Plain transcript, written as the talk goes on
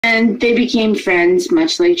And they became friends,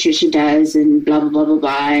 much like Trisha does, and blah, blah, blah, blah,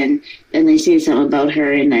 blah. And then they say something about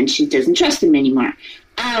her, and then she doesn't trust him anymore.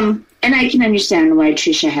 And I can understand why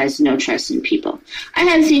Trisha has no trust in people. I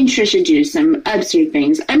have seen Trisha do some absurd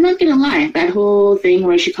things. I'm not going to lie. That whole thing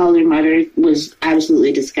where she called her mother was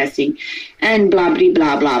absolutely disgusting. And blah, blah,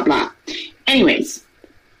 blah, blah, blah. Anyways,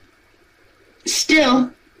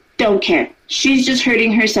 still don't care. She's just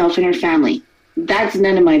hurting herself and her family. That's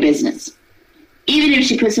none of my business. Even if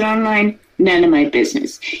she puts it online, none of my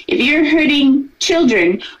business. If you're hurting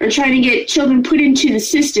children or trying to get children put into the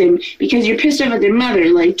system because you're pissed off at their mother,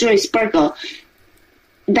 like Joyce Sparkle,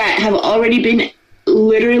 that have already been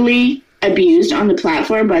literally abused on the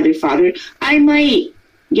platform by their father, I might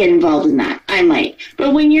get involved in that. I might.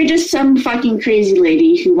 But when you're just some fucking crazy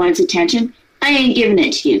lady who wants attention, I ain't giving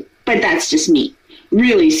it to you. But that's just me.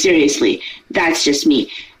 Really, seriously, that's just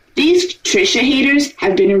me. These Trisha haters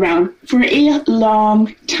have been around for a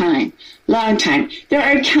long time. Long time. There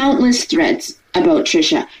are countless threads about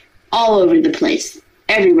Trisha all over the place.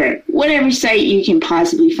 Everywhere. Whatever site you can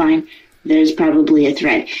possibly find, there's probably a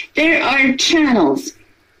thread. There are channels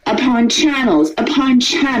upon channels upon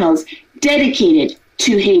channels dedicated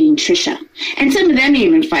to hating Trisha. And some of them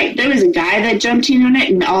even fight. There was a guy that jumped in on it,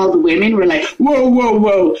 and all the women were like, whoa, whoa,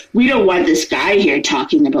 whoa. We don't want this guy here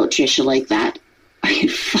talking about Trisha like that. Are you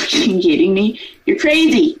fucking kidding me? You're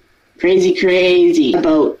crazy. Crazy, crazy.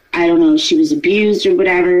 About, I don't know, she was abused or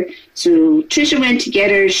whatever. So Trisha went to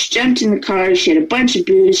get her. She jumped in the car. She had a bunch of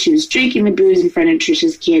booze. She was drinking the booze in front of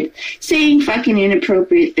Trisha's kid, saying fucking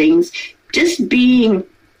inappropriate things, just being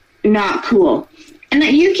not cool. And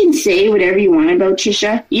that you can say whatever you want about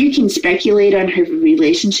Trisha. You can speculate on her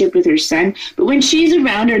relationship with her son. But when she's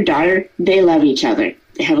around her daughter, they love each other.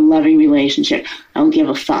 They have a loving relationship. I don't give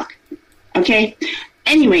a fuck. Okay?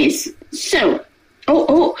 Anyways, so,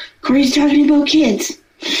 Corey's talking about kids.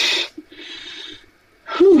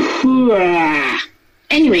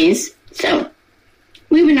 Anyways, so,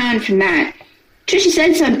 moving on from that, Trisha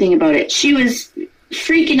said something about it. She was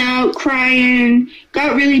freaking out, crying,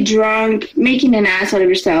 got really drunk, making an ass out of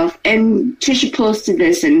herself, and Trisha posted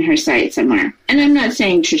this in her site somewhere. And I'm not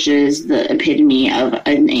saying Trisha is the epitome of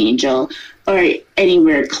an angel or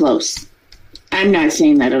anywhere close. I'm not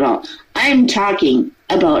saying that at all. I'm talking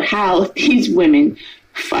about how these women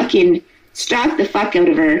fucking stalk the fuck out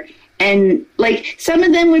of her. And, like, some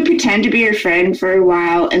of them would pretend to be her friend for a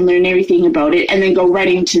while and learn everything about it and then go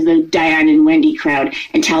running to the Diane and Wendy crowd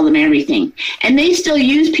and tell them everything. And they still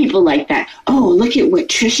use people like that. Oh, look at what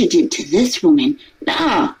Trisha did to this woman.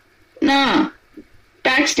 Nah.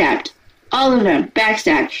 Backstabbed. All of them.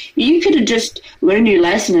 Backstabbed. You could have just learned your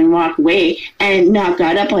lesson and walked away and not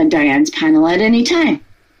got up on Diane's panel at any time.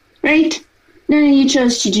 Right? None of you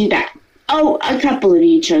chose to do that. Oh, a couple of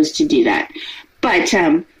you chose to do that. But,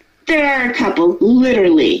 there are a couple,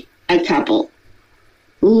 literally,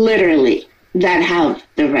 that have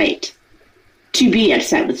the right to be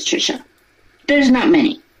upset with Trisha. There's not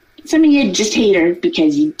many. Some of you just hate her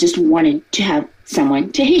because you just wanted to have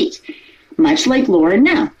someone to hate. Much like Laura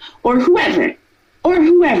now. Or whoever.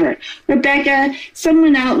 Rebecca,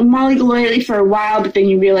 someone out Molly Golightly for a while, but then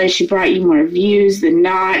you realize she brought you more views than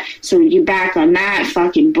not, so you're back on that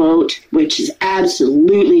fucking boat, which is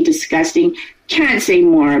absolutely disgusting. Can't say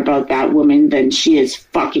more about that woman than she is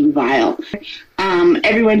fucking vile.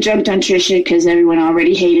 Everyone jumped on Trisha because everyone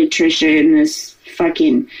already hated Trisha in this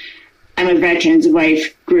fucking I'm a veteran's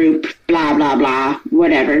wife group, blah, blah, blah,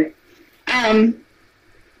 whatever. I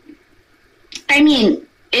mean,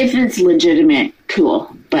 if it's legitimate,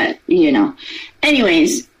 cool, but, you know.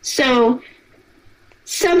 Anyways, so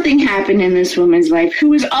something happened in this woman's life who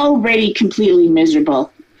was already completely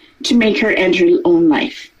miserable to make her end her own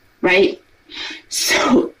life, right?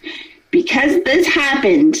 So, because this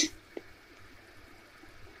happened,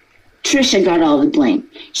 Trisha got all the blame.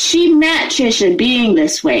 She met Trisha being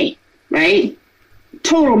this way, right?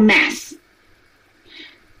 Total mess.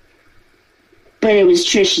 But it was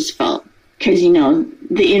Trisha's fault. Because, you know,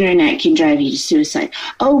 the internet can drive you to suicide.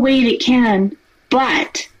 Oh, wait, it can.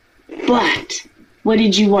 But, what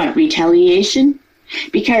did you want? Retaliation?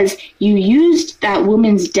 Because you used that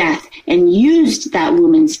woman's death and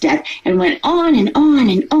went on and on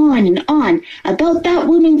and on and on about that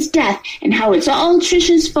woman's death and how it's all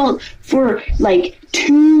Trisha's fault for, like,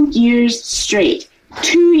 2 years straight.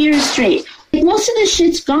 2 years straight. Like, most of the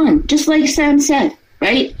shit's gone, just like Sam said.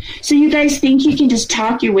 right? So you guys think you can just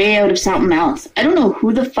talk your way out of something else. I don't know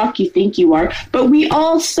who the fuck you think you are, but we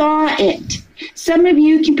all saw it. Some of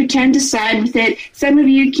you can pretend to side with it. Some of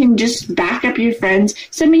you can just back up your friends.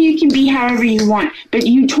 Some of you can be however you want. But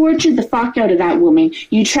you tortured the fuck out of that woman.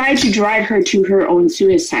 You tried to drive her to her own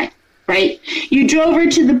suicide, right? You drove her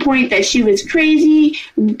to the point that she was crazy,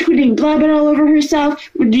 putting blood all over herself.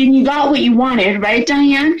 Then you got what you wanted, right,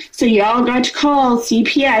 Diane? So you all got to call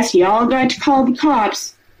CPS. You all got to call the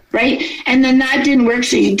cops. Right? And then that didn't work,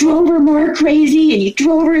 so you drove her more crazy, and you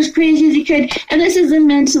drove her as crazy as you could. And this is a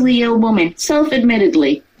mentally ill woman,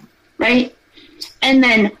 self-admittedly, right? And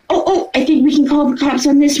then, I think we can call the cops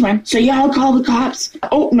on this one. So y'all call the cops.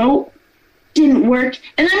 Oh, no, didn't work.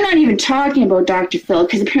 And I'm not even talking about Dr. Phil,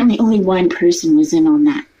 because apparently only one person was in on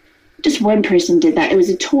that. Just one person did that. It was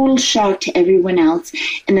a total shock to everyone else.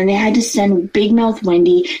 And then they had to send Big Mouth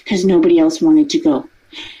Wendy, because nobody else wanted to go.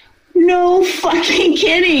 No fucking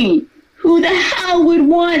kidding. Who the hell would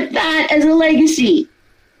want that as a legacy?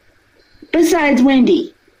 Besides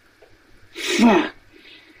Wendy. Fuck.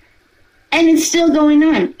 And it's still going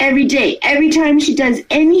on every day. Every time she does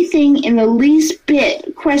anything in the least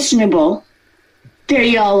bit questionable, there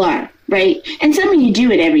y'all are, right? And some of you do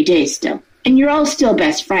it every day still. And you're all still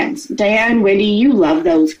best friends. Diane, Wendy, you love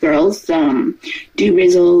those girls.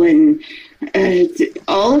 Do-Rizzle and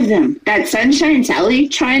all of them. That Sunshine Sally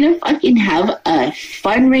trying to fucking have a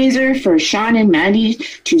fundraiser for Sean and Mandy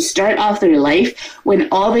to start off their life when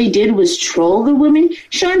all they did was troll the woman.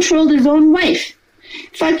 Sean trolled his own wife.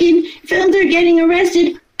 Fucking filmed her getting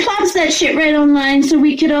arrested, plops that shit right online so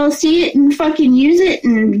we could all see it and fucking use it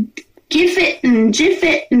and gif it and gif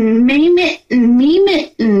it and meme it and meme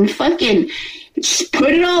it and fucking just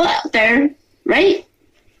put it all out there, right?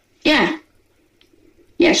 Yeah.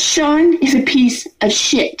 Yeah, Sean is a piece of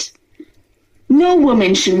shit. No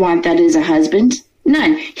woman should want that as a husband.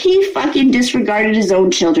 None. He fucking disregarded his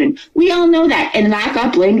own children. We all know that. And that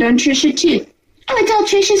got blamed on Trisha too. Oh, it's all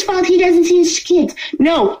Trisha's fault. He doesn't see his kids.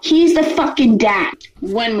 No, he's the fucking dad.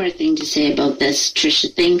 One more thing to say about this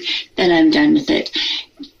Trisha thing, then I'm done with it.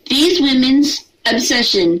 These women's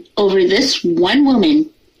obsession over this one woman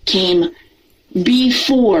came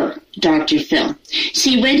before Dr. Phil.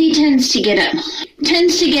 See, Wendy tends to get up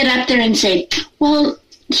there and say, well,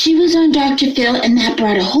 she was on Dr. Phil and that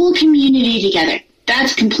brought a whole community together.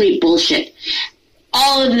 That's complete bullshit.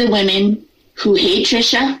 All of the women who hate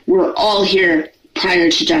Trisha were all here prior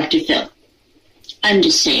to Dr. Phil. I'm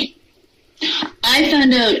just saying. I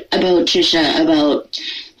found out about Trisha about,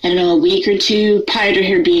 I don't know, a week or two prior to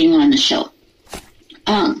her being on the show.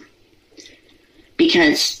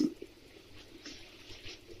 Because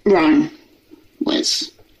Ron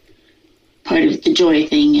was part of the Joy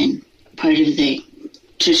thing and part of the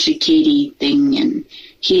Trisha Katie thing, and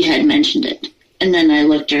he had mentioned it. And then I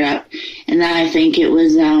looked her up, and I think it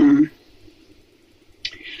was that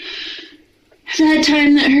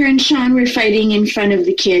time that her and Sean were fighting in front of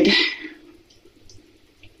the kid.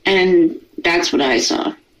 And that's what I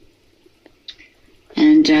saw.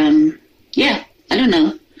 And, yeah, I don't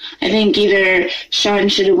know. I think either Sean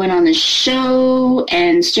should have went on the show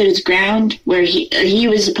and stood his ground, where he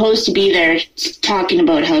was supposed to be there talking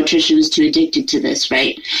about how Trisha was too addicted to this,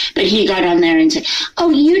 right? But he got on there and said, oh,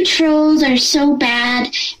 you trolls are so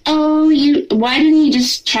bad. Oh, why didn't he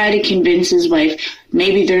just try to convince his wife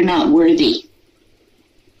maybe they're not worthy?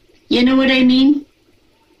 You know what I mean?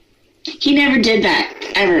 He never did that,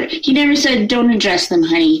 ever. He never said, don't address them,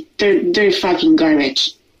 honey. They're fucking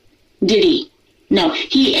garbage. Did he? No,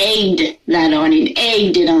 he egged that on and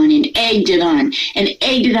egged it on and egged it on and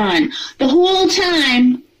egged it on the whole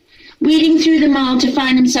time, weeding through them all to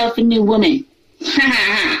find himself a new woman. Ha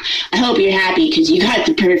ha ha. I hope you're happy because you got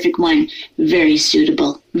the perfect one. Very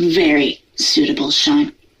suitable,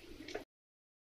 Sean.